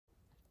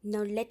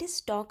Now let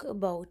us talk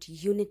about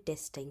unit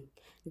testing,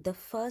 the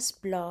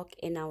first block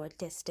in our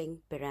testing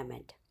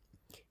pyramid,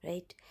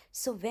 right?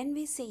 So when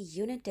we say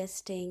unit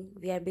testing,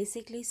 we are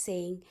basically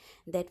saying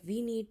that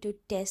we need to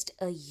test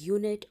a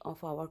unit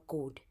of our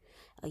code.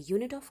 A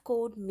unit of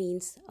code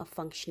means a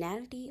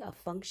functionality, a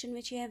function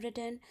which you have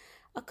written,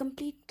 a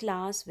complete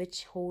class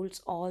which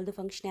holds all the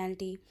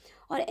functionality,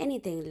 or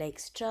anything like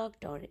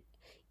struct or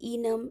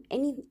enum,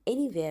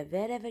 anywhere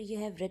wherever you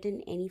have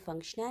written any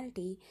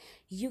functionality,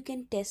 you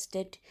can test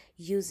it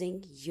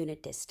using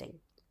unit testing.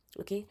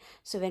 Okay,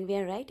 so when we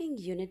are writing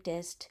unit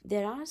test,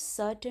 there are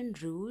certain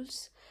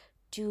rules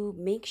to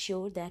make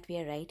sure that we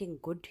are writing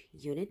good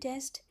unit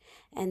test,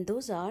 and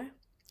those are: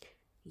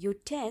 your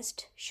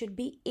test should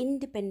be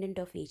independent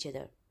of each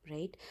other,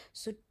 right?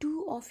 So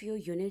two of your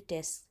unit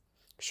tests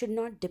should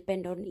not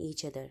depend on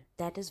each other.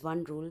 That is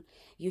one rule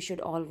you should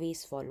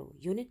always follow.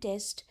 Unit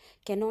test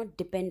cannot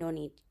depend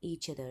on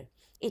each other.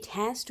 It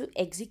has to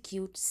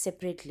execute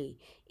separately.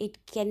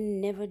 It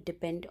can never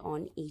depend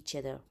on each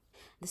other.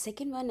 The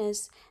second one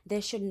is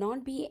there should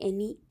not be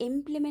any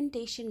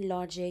implementation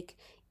logic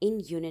in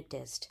unit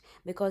test,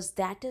 because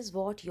that is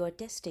what you are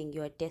testing.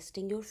 You are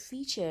testing your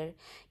feature,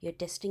 you're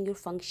testing your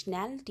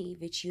functionality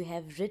which you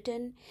have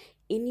written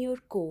in your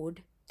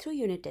code through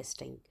unit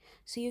testing.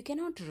 So you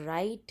cannot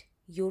write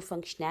your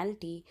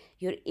functionality,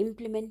 your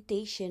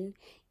implementation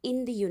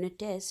in the unit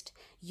test.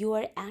 You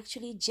are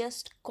actually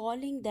just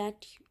calling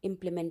that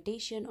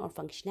implementation or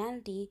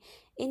functionality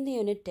in the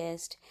unit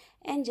test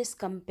and just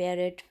compare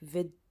it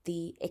with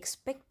the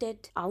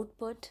expected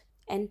output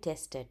and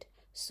test it.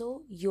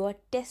 So you are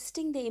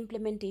testing the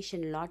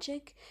implementation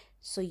logic.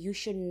 So you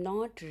should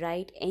not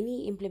write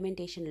any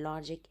implementation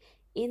logic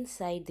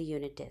inside the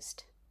unit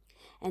test.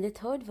 And the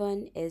third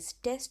one is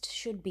test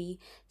should be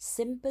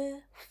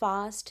simple,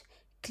 fast,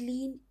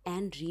 clean,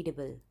 and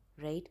readable,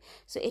 right?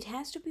 So it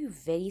has to be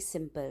very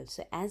simple.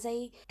 So as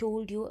I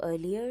told you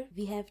earlier,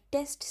 we have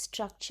test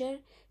structure,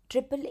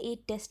 triple A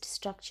test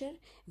structure,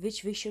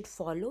 which we should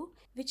follow,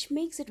 which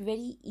makes it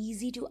very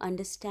easy to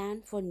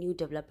understand for new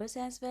developers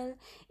as well.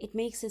 It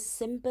makes it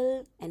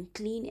simple and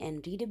clean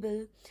and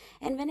readable.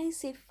 And when I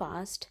say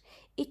fast,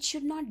 it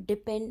should not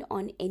depend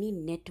on any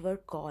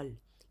network call.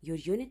 Your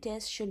unit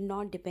test should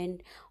not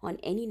depend on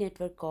any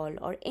network call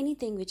or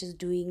anything which is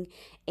doing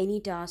any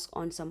task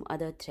on some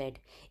other thread.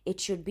 It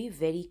should be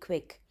very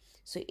quick.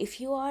 So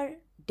if you are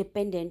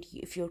dependent,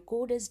 if your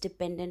code is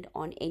dependent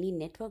on any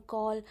network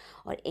call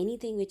or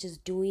anything which is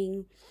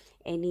doing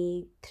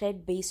any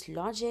thread based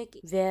logic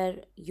where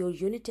your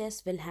unit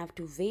test will have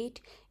to wait,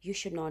 you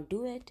should not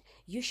do it.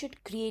 You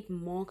should create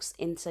mocks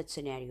in such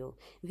scenario.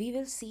 We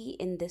will see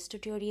in this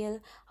tutorial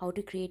how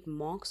to create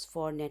mocks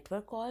for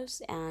network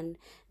calls, and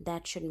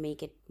that should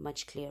make it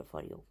much clearer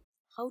for you.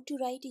 How to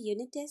write a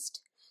unit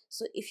test?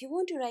 So if you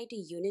want to write a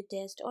unit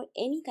test or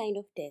any kind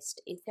of test,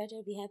 in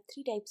Flutter we have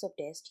three types of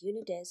test: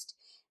 unit test,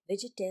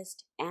 widget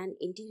test, and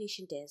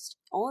integration test.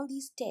 All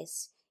these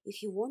tests,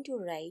 if you want to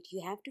write,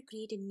 you have to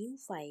create a new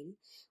file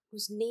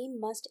whose name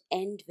must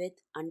end with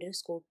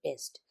underscore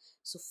test.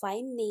 So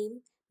file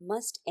name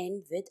must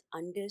end with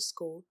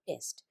underscore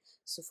test.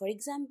 So for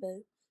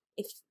example,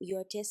 if you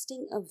are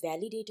testing a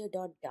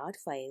validator.dart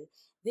file,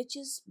 which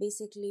is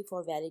basically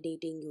for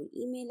validating your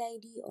email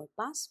ID or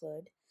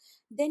password,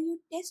 then your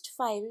test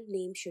file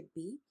name should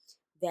be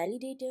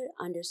validator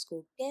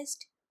underscore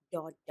test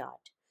dot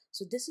dart.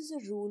 So this is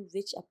a rule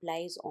which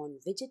applies on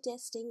widget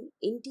testing,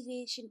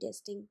 integration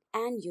testing,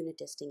 and unit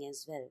testing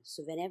as well.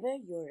 So whenever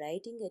you're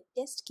writing a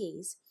test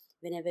case,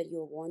 whenever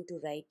you want to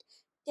write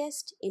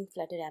test in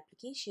Flutter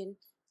application,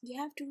 you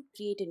have to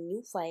create a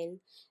new file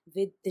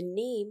with the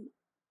name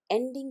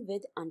ending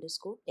with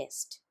underscore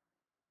test.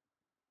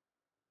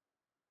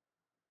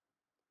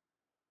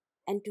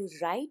 And to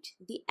write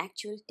the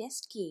actual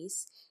test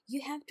case,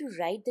 you have to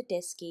write the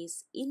test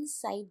case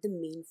inside the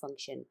main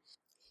function.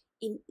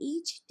 In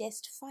each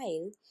test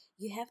file,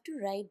 you have to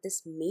write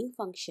this main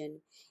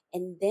function,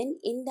 and then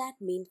in that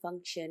main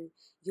function,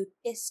 your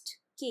test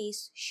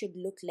case should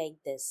look like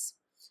this.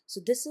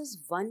 So this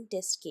is one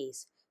test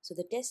case. So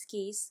the test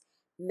case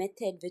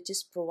method which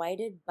is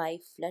provided by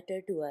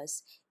Flutter to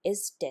us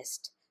is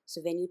test.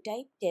 So when you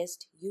type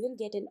test, you will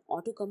get an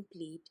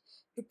autocomplete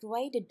to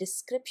provide a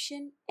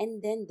description,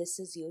 and then this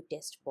is your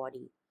test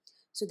body.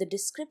 So the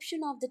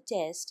description of the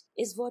test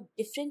is what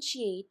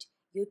differentiate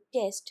your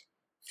test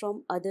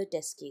from other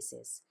test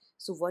cases.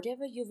 So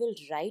whatever you will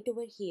write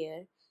over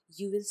here,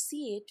 you will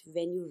see it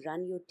when you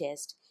run your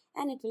test,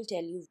 and it will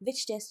tell you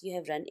which test you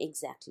have run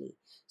exactly.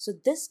 So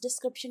this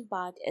description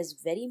part is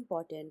very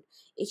important.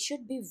 It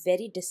should be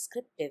very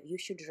descriptive. You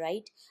should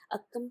write a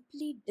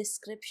complete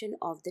description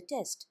of the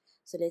test.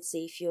 So let's say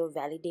if you're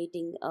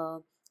validating a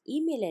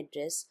email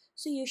address,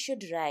 so you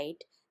should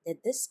write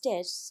that this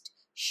test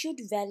should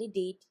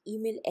validate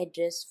email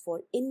address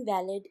for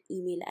invalid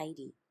email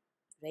ID,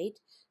 right?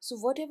 So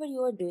whatever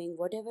you are doing,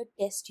 whatever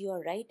test you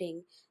are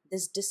writing,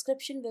 this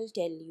description will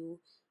tell you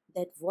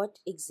that what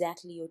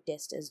exactly your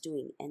test is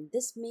doing, and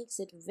this makes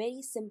it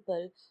very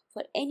simple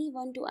for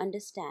anyone to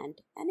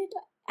understand, and it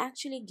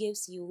actually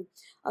gives you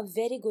a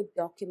very good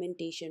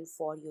documentation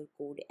for your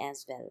code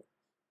as well.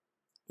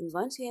 And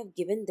once you have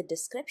given the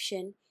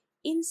description,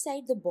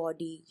 inside the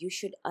body, you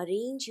should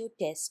arrange your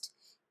test.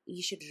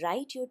 You should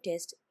write your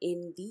test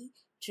in the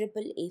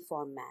AAA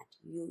format.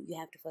 You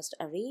have to first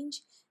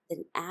arrange,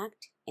 then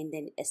act, and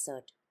then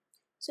assert.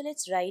 So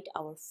let's write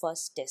our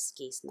first test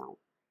case now.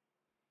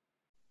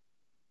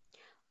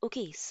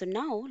 Okay, so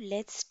now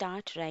let's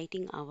start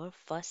writing our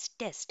first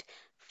test,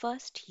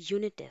 first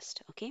unit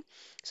test. Okay,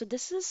 so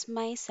this is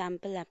my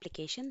sample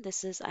application.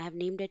 I have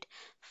named it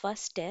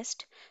first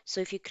test.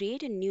 So if you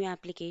create a new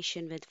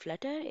application with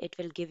Flutter, it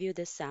will give you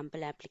this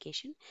sample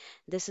application.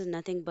 This is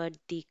nothing but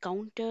the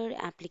counter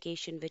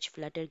application which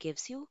Flutter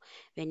gives you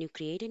when you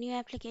create a new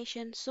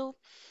application. So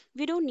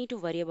we don't need to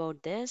worry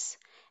about this.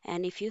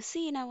 And if you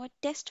see in our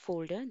test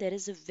folder, there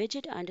is a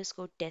widget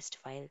underscore test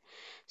file.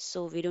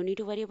 So we don't need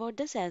to worry about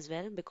this as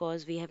well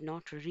because we have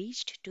not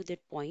reached to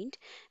that point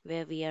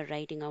where we are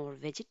writing our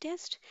widget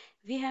test.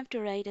 We have to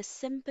write a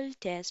simple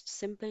test,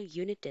 simple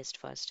unit test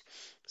first.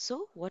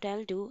 So what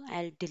I'll do,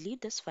 I'll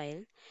delete this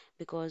file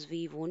because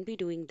we won't be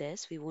doing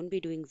this. We won't be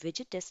doing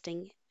widget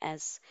testing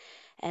as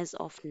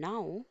of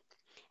now,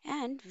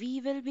 and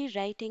we will be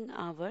writing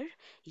our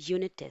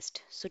unit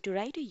test. So to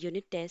write a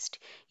unit test,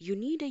 you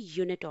need a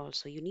unit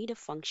also. You need a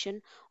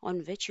function on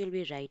which you'll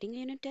be writing a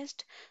unit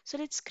test. So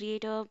let's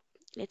create a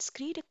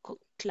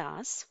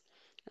class.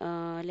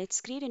 Let's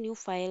create a new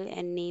file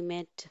and name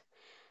it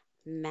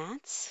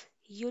maths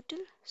util.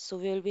 So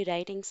we'll be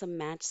writing some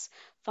maths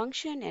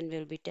function and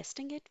we'll be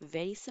testing it.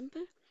 Very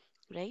simple,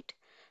 right?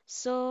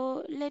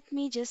 So let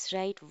me just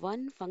write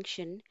one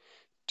function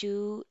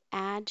to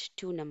add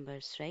two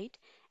numbers, right?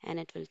 And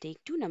it will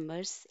take two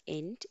numbers,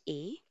 int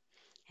a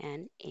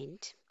and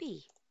int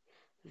b.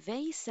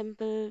 Very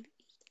simple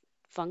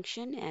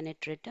function, and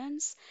it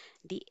returns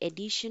the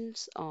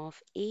additions of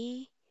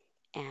a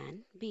and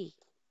b,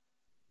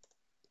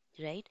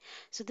 right?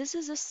 So this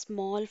is a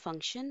small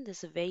function.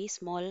 This is a very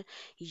small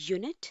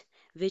unit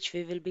which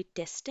we will be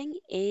testing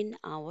in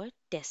our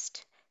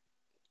test.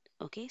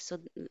 Okay, so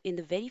in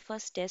the very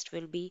first test,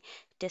 we'll be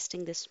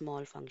testing this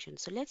small function.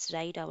 So let's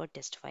write our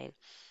test file.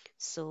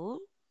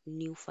 So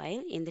new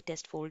file, in the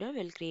test folder,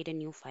 we'll create a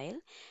new file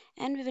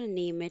and we will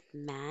name it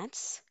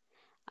maths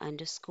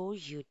underscore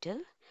util.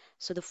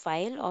 So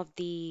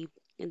the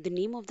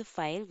name of the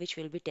file which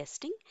we'll be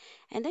testing,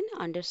 and then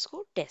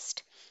underscore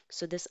test.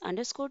 So this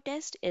underscore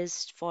test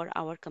is for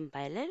our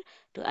compiler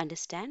to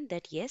understand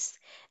that yes,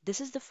 this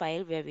is the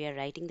file where we are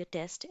writing the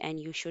test and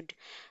you should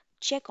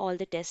check all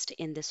the tests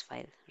in this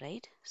file,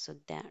 right? So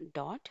that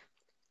dot,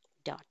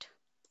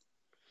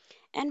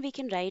 and we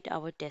can write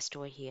our test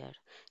over here.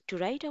 To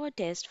write our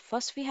test,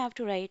 first we have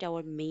to write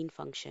our main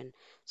function.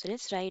 So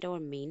let's write our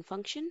main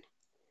function,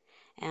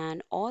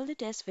 and all the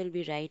tests we'll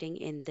be writing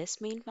in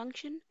this main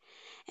function.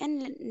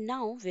 And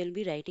now we'll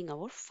be writing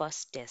our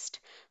first test.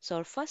 So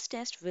our first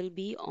test will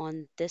be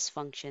on this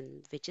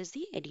function, which is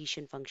the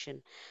addition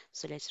function.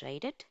 So let's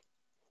write it,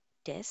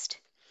 test.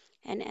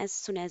 And as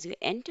soon as you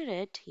enter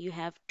it, you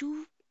have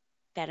two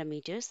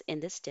parameters in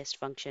this test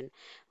function.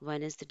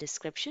 One is the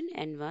description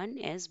and one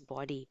is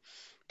body.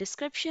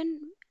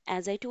 Description,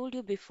 as I told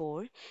you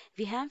before,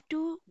 we have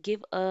to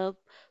give a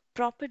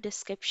proper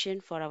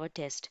description for our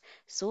test.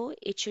 So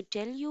it should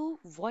tell you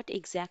what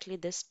exactly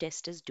this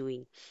test is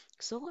doing.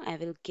 So I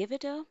will give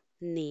it a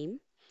name,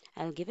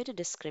 I'll give it a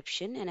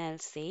description, and I'll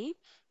say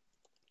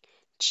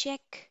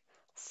check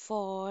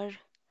for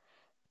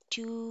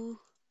two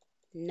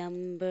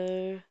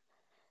number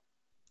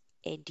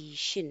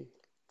addition.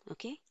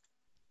 Okay.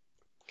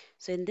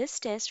 So in this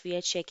test, we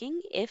are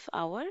checking if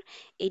our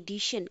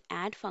addition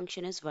add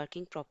function is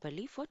working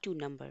properly for two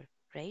number,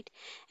 right?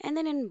 And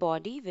then in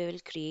body, we will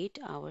create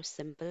our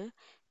simple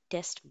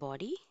test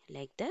body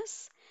like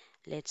this.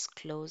 Let's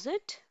close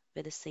it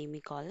with a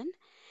semicolon.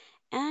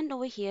 And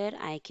over here,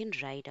 I can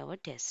write our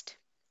test.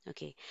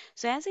 Okay,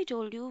 so as I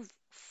told you,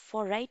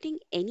 for writing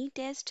any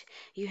test,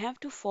 you have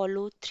to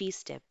follow three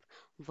steps.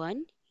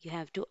 One, you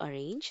have to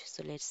arrange.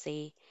 So let's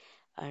say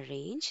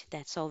arrange.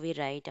 That's how we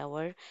write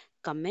our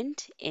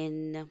comment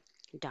in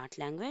Dart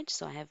language.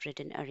 So I have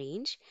written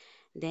arrange.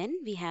 Then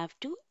we have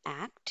to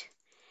act.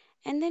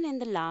 And then in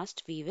the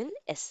last, we will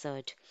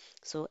assert.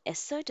 So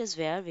assert is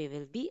where we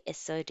will be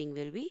asserting,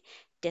 we'll be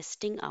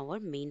testing our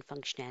main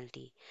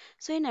functionality.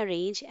 So in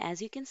arrange,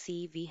 as you can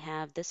see, we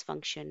have this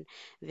function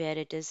where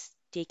it is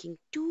taking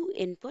two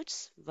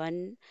inputs,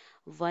 one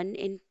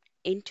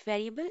int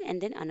variable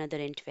and then another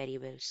int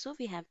variable. So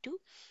we have to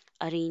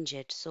arrange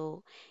it.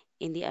 So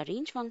in the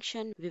arrange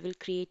function, we will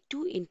create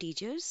two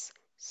integers.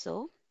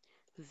 So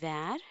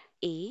var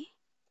a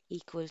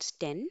equals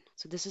 10.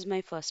 So this is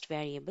my first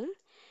variable,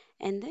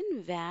 and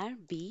then var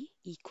b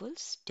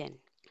equals 10.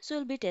 So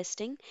we'll be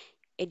testing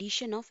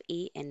addition of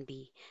a and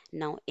b.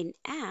 Now in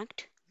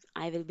act,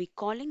 I will be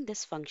calling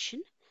this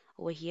function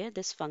over here,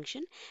 this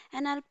function,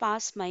 and I'll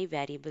pass my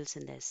variables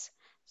in this.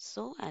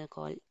 So I'll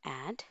call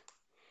add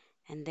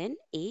and then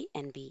a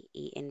and b.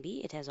 A and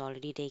b it has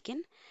already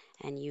taken,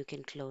 and you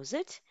can close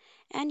it.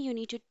 and you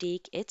need to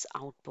take its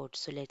output.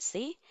 So let's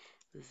say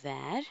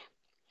var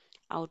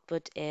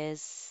output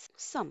is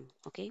sum.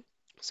 Okay,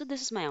 so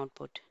this is my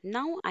output.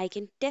 Now I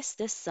can test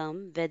this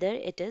sum whether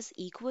it is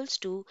equals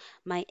to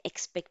my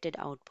expected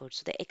output.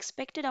 So the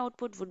expected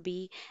output would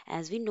be,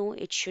 as we know,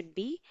 it should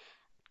be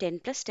 10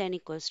 plus 10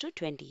 equals to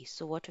 20.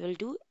 So what we'll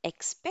do,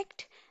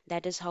 expect,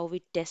 that is how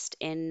we test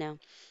in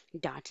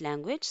Dart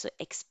language. So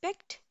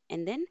expect,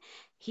 and then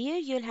here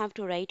you'll have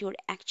to write your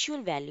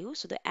actual value.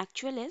 So the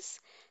actual is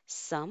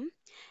sum,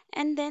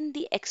 and then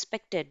the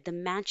expected, the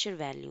matcher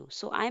value.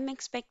 So I'm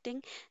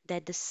expecting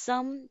that the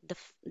sum,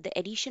 the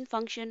addition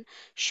function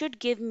should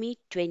give me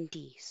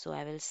 20. So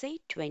I will say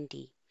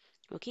 20.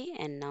 Okay,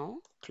 and now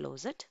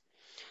close it.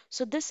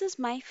 So this is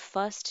my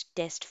first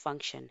test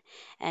function.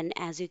 And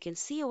as you can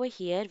see over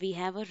here, we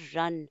have a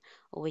run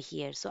over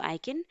here. So I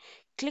can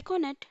click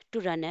on it to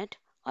run it,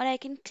 or I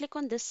can click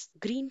on this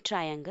green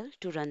triangle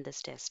to run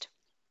this test.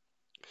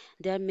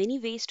 There are many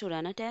ways to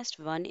run a test.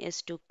 One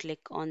is to click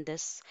on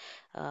this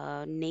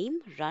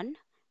name, run,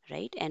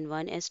 right? And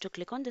one is to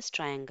click on this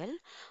triangle,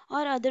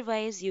 or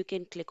otherwise you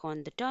can click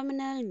on the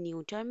terminal,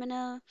 new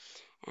terminal,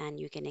 and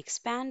you can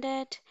expand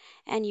it,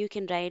 and you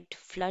can write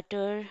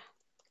flutter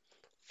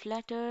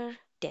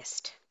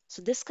test.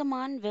 So this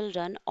command will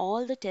run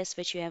all the tests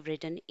which you have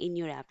written in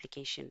your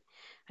application,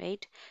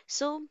 right?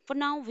 So for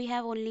now we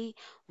have only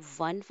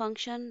one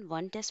function,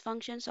 one test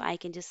function. So I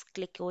can just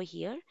click over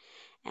here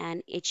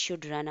and it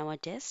should run our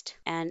test.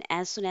 And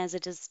as soon as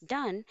it is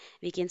done,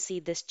 we can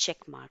see this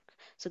check mark.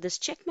 So this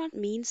check mark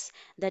means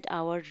that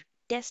our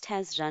test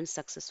has run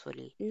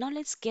successfully. Now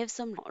let's give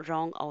some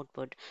wrong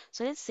output.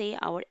 So let's say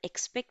our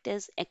expect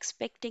is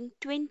expecting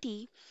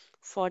 20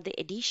 for the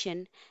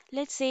addition.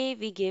 Let's say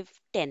we give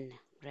 10,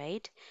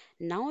 right?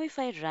 Now if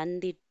I run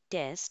the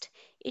test,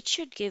 it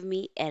should give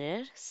me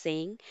error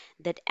saying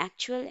that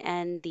actual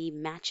and the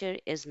matcher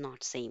is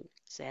not same.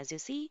 So as you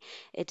see,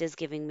 it is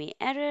giving me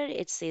error.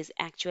 It says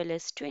actual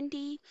is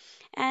 20,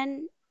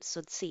 and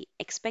so see,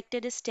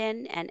 expected is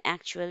 10 and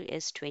actual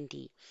is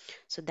 20.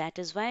 So that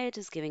is why it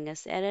is giving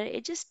us error.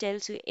 It just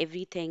tells you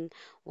everything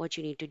what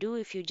you need to do.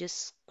 If you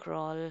just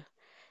scroll,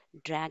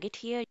 drag it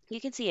here,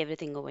 you can see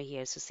everything over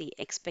here. So see,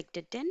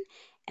 expected 10,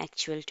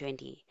 actual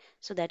 20.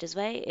 So that is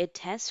why it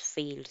has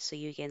failed. So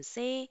you can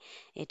say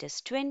it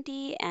is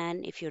 20,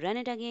 and if you run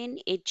it again,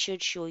 it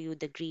should show you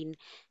the green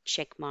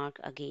check mark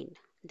again.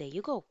 There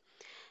you go.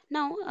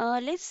 Now,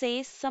 let's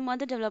say some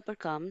other developer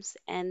comes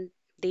and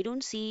they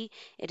don't see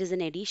it is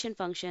an addition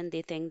function.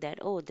 They think that,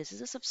 oh, this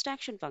is a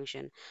subtraction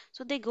function.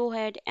 So they go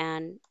ahead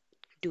and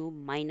do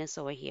minus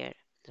over here,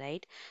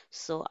 right?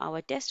 So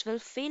our test will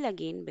fail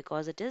again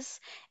because it is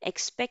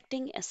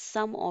expecting a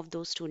sum of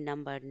those two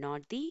number,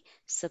 not the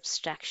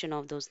subtraction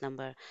of those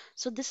number.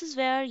 So this is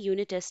where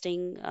unit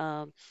testing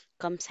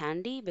comes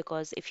handy,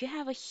 because if you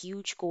have a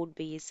huge code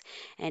base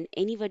and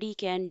anybody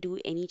can do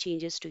any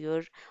changes to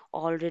your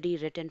already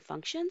written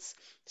functions,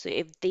 so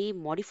if they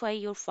modify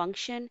your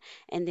function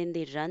and then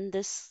they run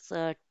this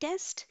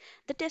test,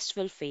 the test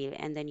will fail,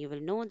 and then you will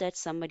know that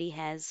somebody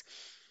has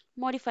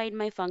modified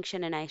my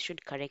function and I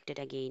should correct it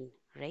again,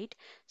 right?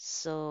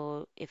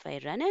 So if I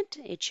run it,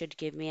 it should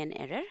give me an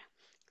error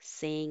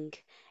saying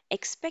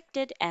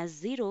expected as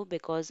 0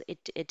 because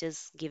it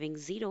is giving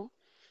 0.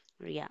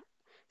 Yeah.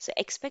 So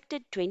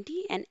expected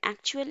 20 and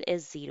actual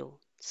is 0.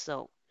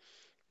 So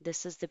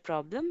this is the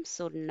problem.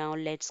 So now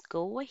let's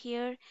go over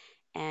here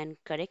and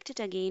correct it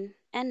again.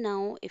 And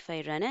now if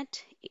I run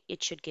it,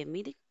 it should give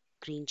me the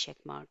green check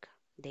mark.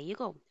 There you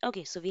go.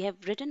 Okay, so we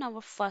have written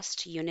our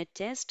first unit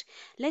test.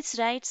 Let's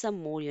write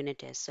some more unit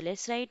tests. So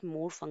let's write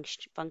more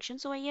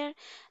functions over here.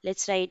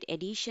 Let's write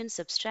addition,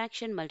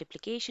 subtraction,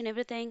 multiplication,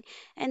 everything.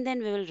 And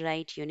then we will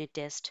write unit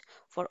test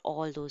for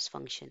all those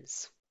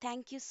functions.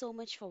 Thank you so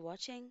much for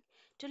watching.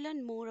 To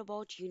learn more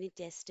about unit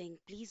testing,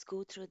 please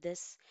go through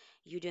this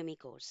Udemy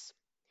course,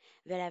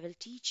 where I will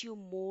teach you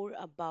more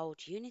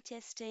about unit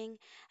testing,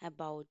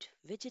 about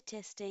widget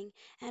testing,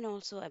 and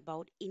also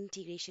about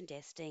integration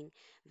testing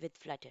with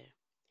Flutter.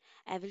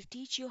 I will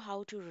teach you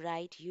how to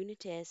write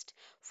unit test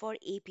for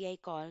API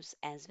calls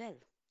as well.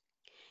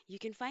 You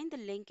can find the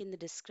link in the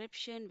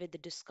description with the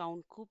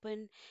discount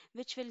coupon,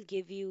 which will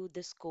give you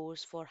this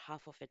course for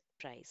half of its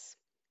price.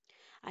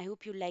 I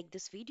hope you liked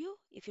this video.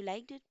 If you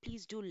liked it,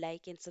 please do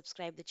like and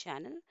subscribe the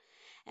channel.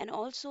 And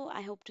also,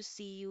 I hope to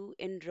see you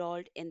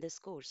enrolled in this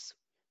course.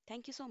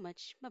 Thank you so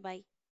much. Bye bye.